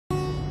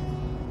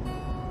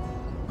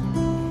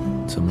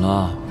怎么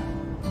了？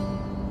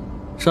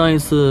上一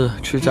次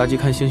吃炸鸡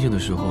看星星的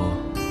时候，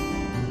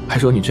还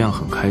说你这样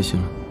很开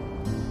心了，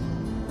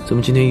怎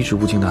么今天一直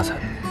无精打采？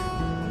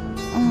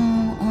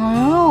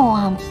没有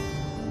啊，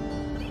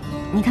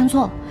你看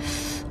错了，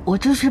我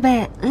这是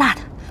被辣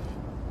的，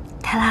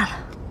太辣了。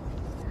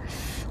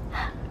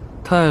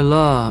太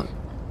辣，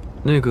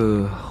那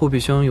个后备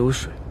箱有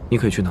水，你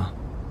可以去拿。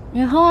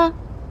你喝啊。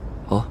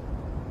好。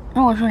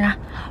让我去拿。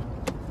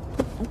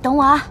等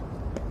我啊。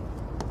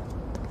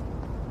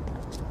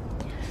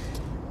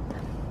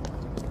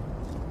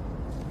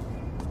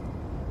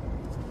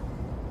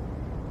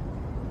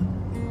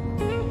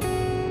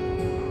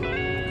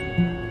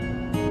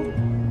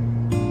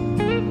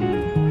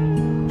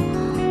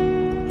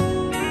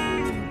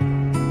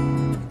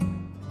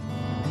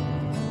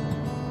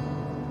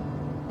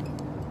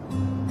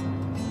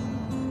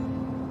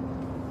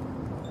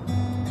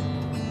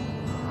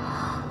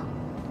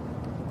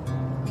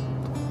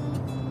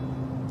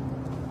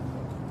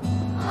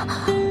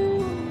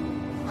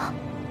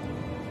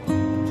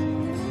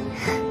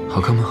好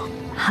看吗？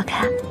好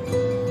看。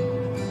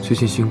最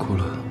近辛苦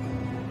了。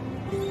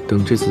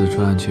等这次的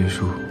专案结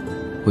束，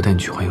我带你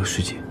去环游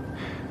世界，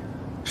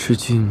吃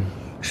尽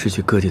世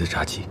界各地的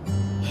炸鸡。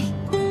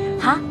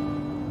好。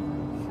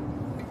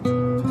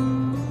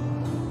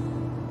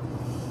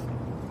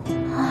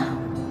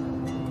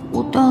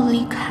我都要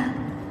离开，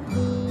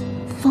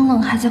风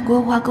冷还在规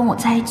划跟我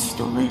在一起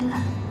的未来。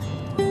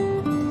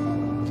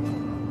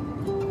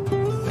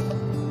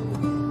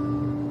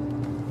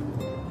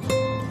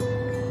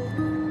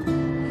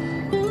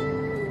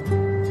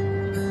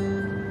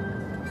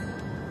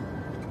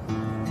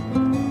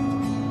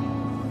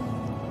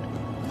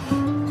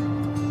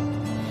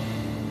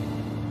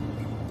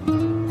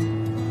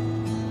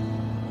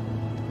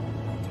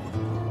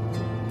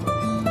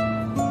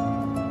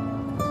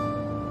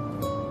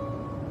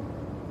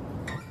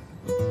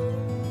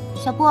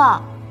小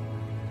波，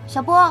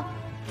小波，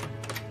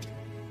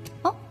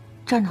哦，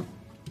这儿呢。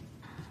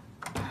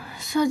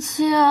小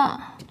七，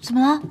怎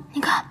么了？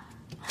你看，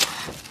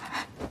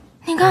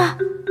你看，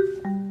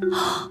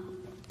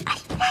哎，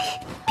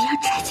别让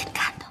摘姐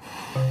看到。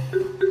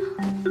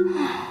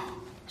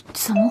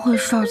怎么回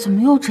事？怎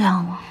么又这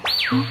样了？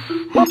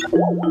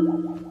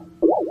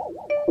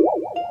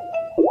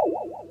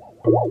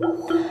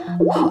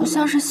好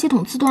像是系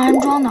统自动安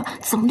装的，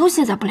怎么都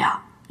卸载不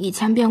了。以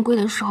前变贵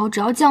的时候，只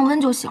要降温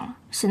就行了。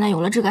现在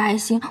有了这个爱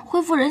心，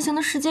恢复人形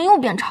的时间又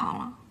变长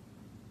了。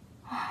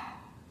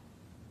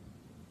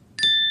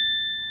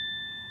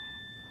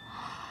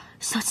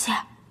小七，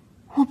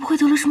我不会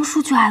得了什么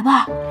数据癌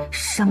吧？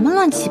什么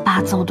乱七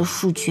八糟的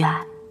数据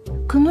癌？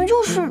可能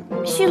就是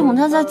系统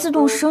它在自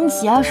动升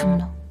级啊什么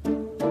的。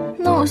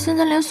那我现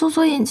在连搜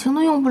索引擎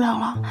都用不了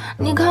了。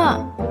你看，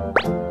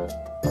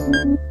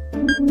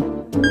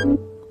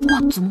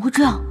哇，怎么会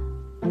这样？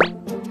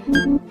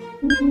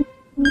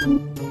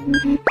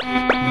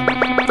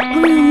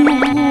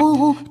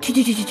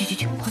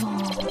去，快走！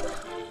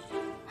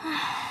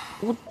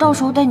我到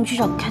时候带你去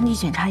找看地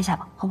检查一下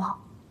吧，好不好？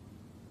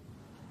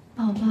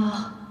宝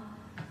宝，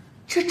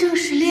这正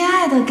是恋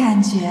爱的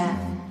感觉，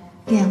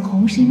脸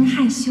红是因为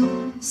害羞，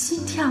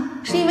心跳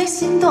是因为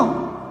心动。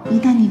一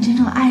旦你真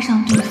正爱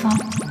上对方，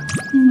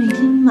你每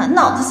天满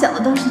脑子想的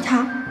都是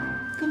他，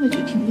根本就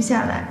停不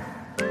下来。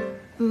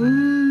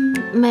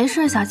没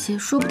事，小七，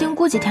说不定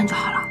过几天就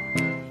好了。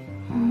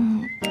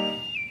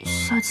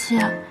小七，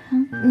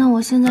那我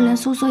现在连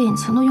搜索引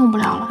擎都用不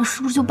了了，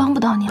是不是就帮不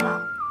到你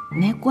了？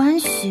没关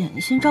系，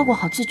你先照顾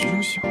好自己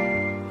就行。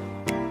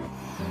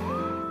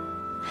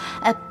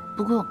哎，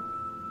不过，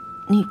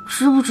你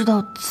知不知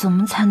道怎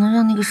么才能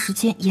让那个时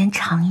间延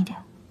长一点？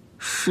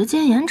时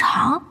间延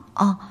长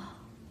啊？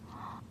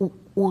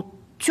我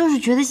就是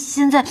觉得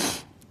现在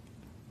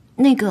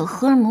那个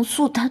荷尔蒙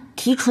素它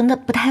提纯的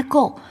不太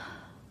够，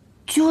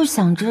就是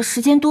想着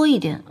时间多一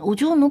点，我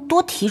就能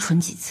多提纯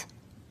几次。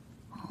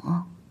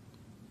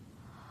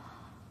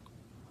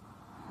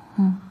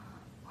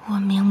我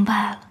明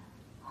白了，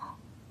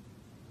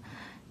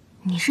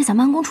你是想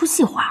慢工出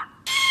细活？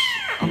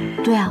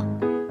对啊，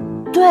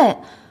对，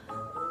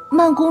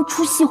慢工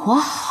出细活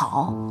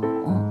好。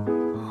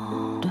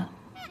对，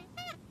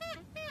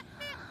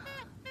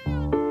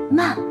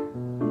慢。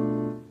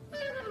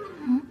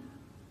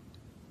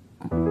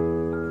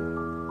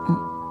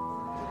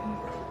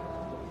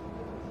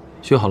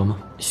修好了吗？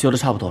修的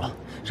差不多了，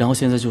然后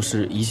现在就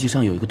是仪器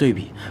上有一个对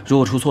比，如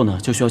果出错呢，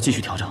就需要继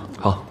续调整。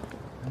好。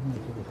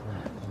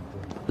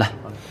来，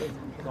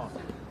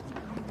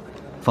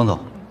方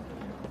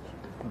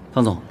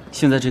总，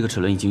现在这个齿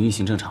轮已经运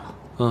行正常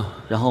了。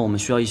然后我们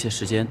需要一些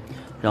时间，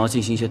然后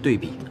进行一些对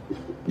比。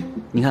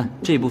你看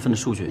这一部分的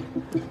数据，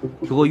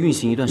如果运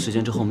行一段时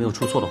间之后没有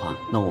出错的话，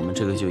那我们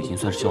这个就已经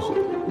算是修好了。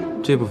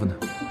这部分呢？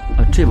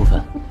这部分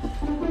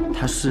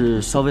它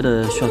是稍微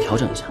的需要调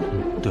整一下。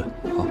对，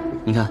好。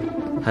你看，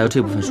还有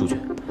这部分数据，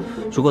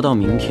如果到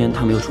明天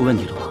它没有出问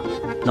题的话，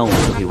那我们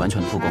就可以完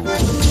全的复工了。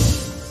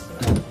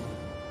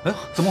哎，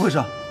怎么回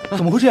事？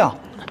怎么会这样？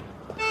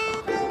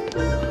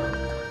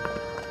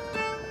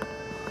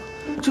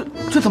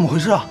这怎么回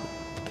事啊？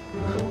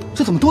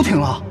这怎么都停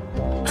了？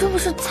这不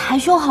是才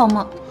修好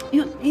吗？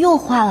又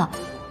坏了，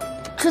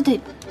这得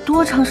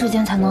多长时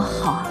间才能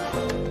好啊？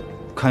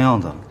看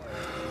样子，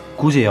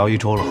估计也要1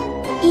周了。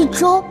1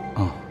周？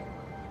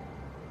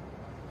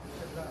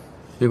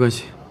没关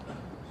系，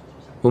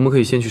我们可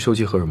以先去收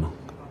集荷尔蒙。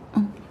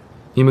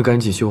你们赶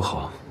紧修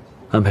好，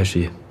安排实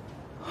验。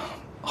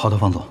好的，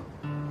方总。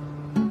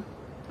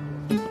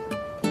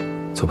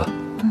走吧。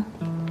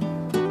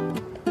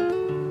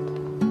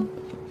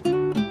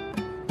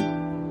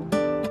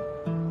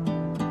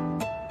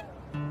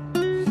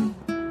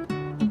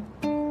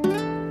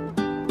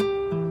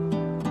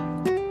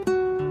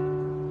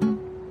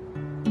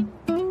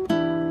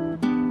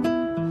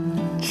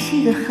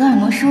这个荷尔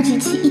蒙收集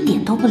器一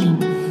点都不灵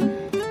敏，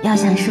要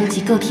想收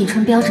集够提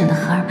纯标准的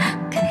荷尔蒙，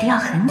肯定要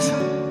很久。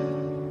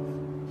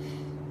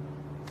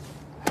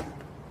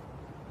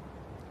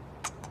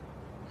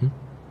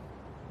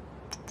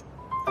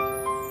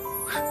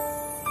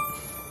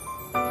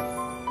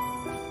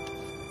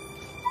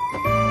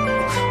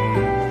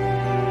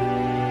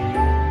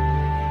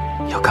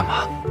要干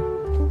嘛？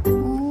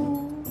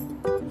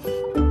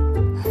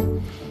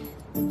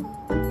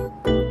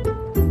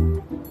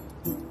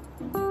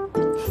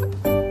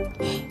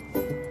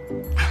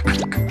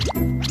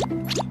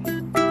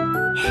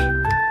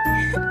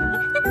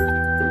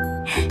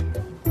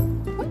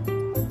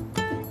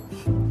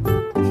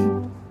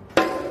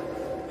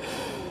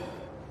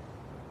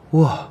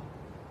哇！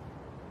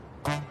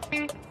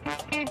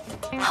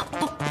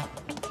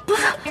不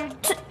是，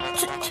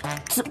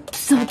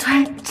怎么突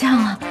然这样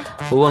了？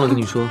我忘了跟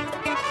你说，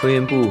核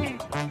研部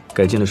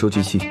改进了收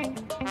集器，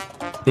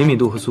灵敏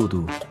度和速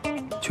度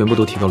全部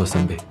都提高了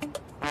3倍，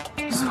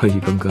所以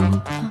刚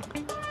刚。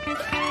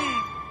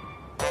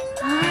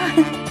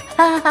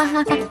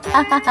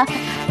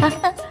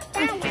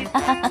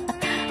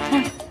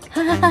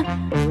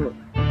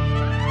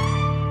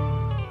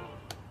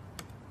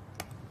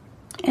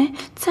哎，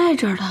在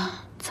这儿的，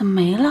怎么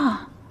没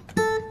了？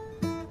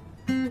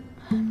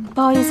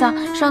不好意思啊，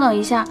稍等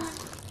一下。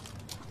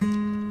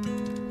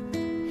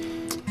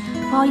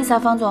不好意思啊，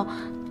方总，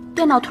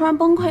电脑突然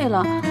崩溃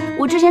了，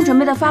我之前准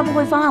备的发布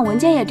会方案文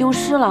件也丢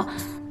失了，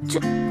这，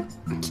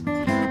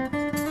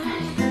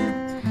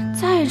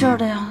在这儿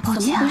的呀，怎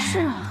么回事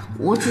啊？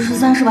我只是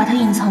暂时把它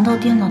隐藏到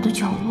电脑的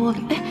角落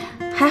里。哎，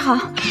还好，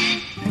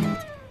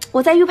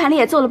我在 U 盘里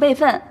也做了备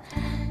份。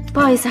不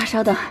好意思啊，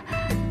稍等。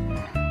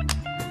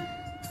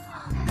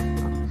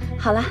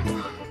好了，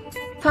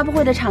发布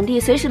会的场地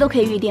随时都可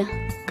以预定，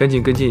赶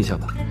紧跟进一下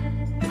吧。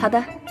好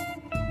的。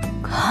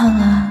看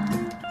来，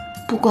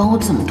不管我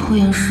怎么拖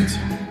延时间，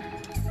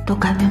都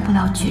改变不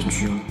了结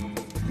局了。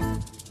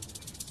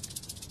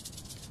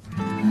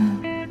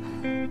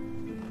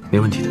没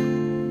问题的。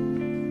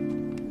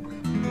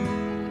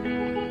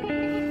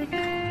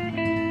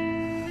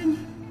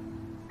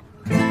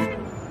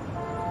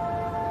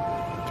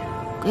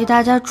给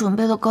大家准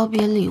备了告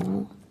别礼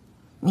物，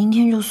明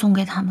天就送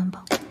给他们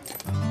吧。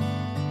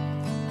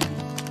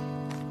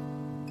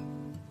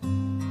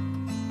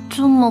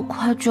这么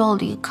快就要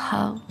离开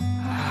了，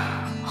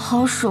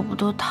好舍不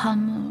得他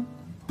们。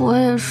我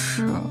也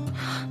是。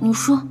你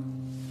说，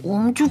我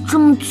们就这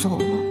么走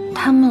了，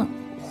他们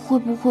会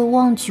不会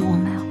忘记我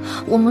们呀？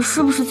我们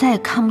是不是再也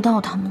看不到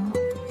他们了？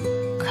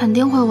肯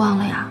定会忘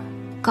了呀。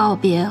告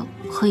别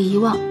和遗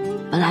忘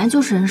本来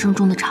就是人生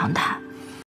中的常态。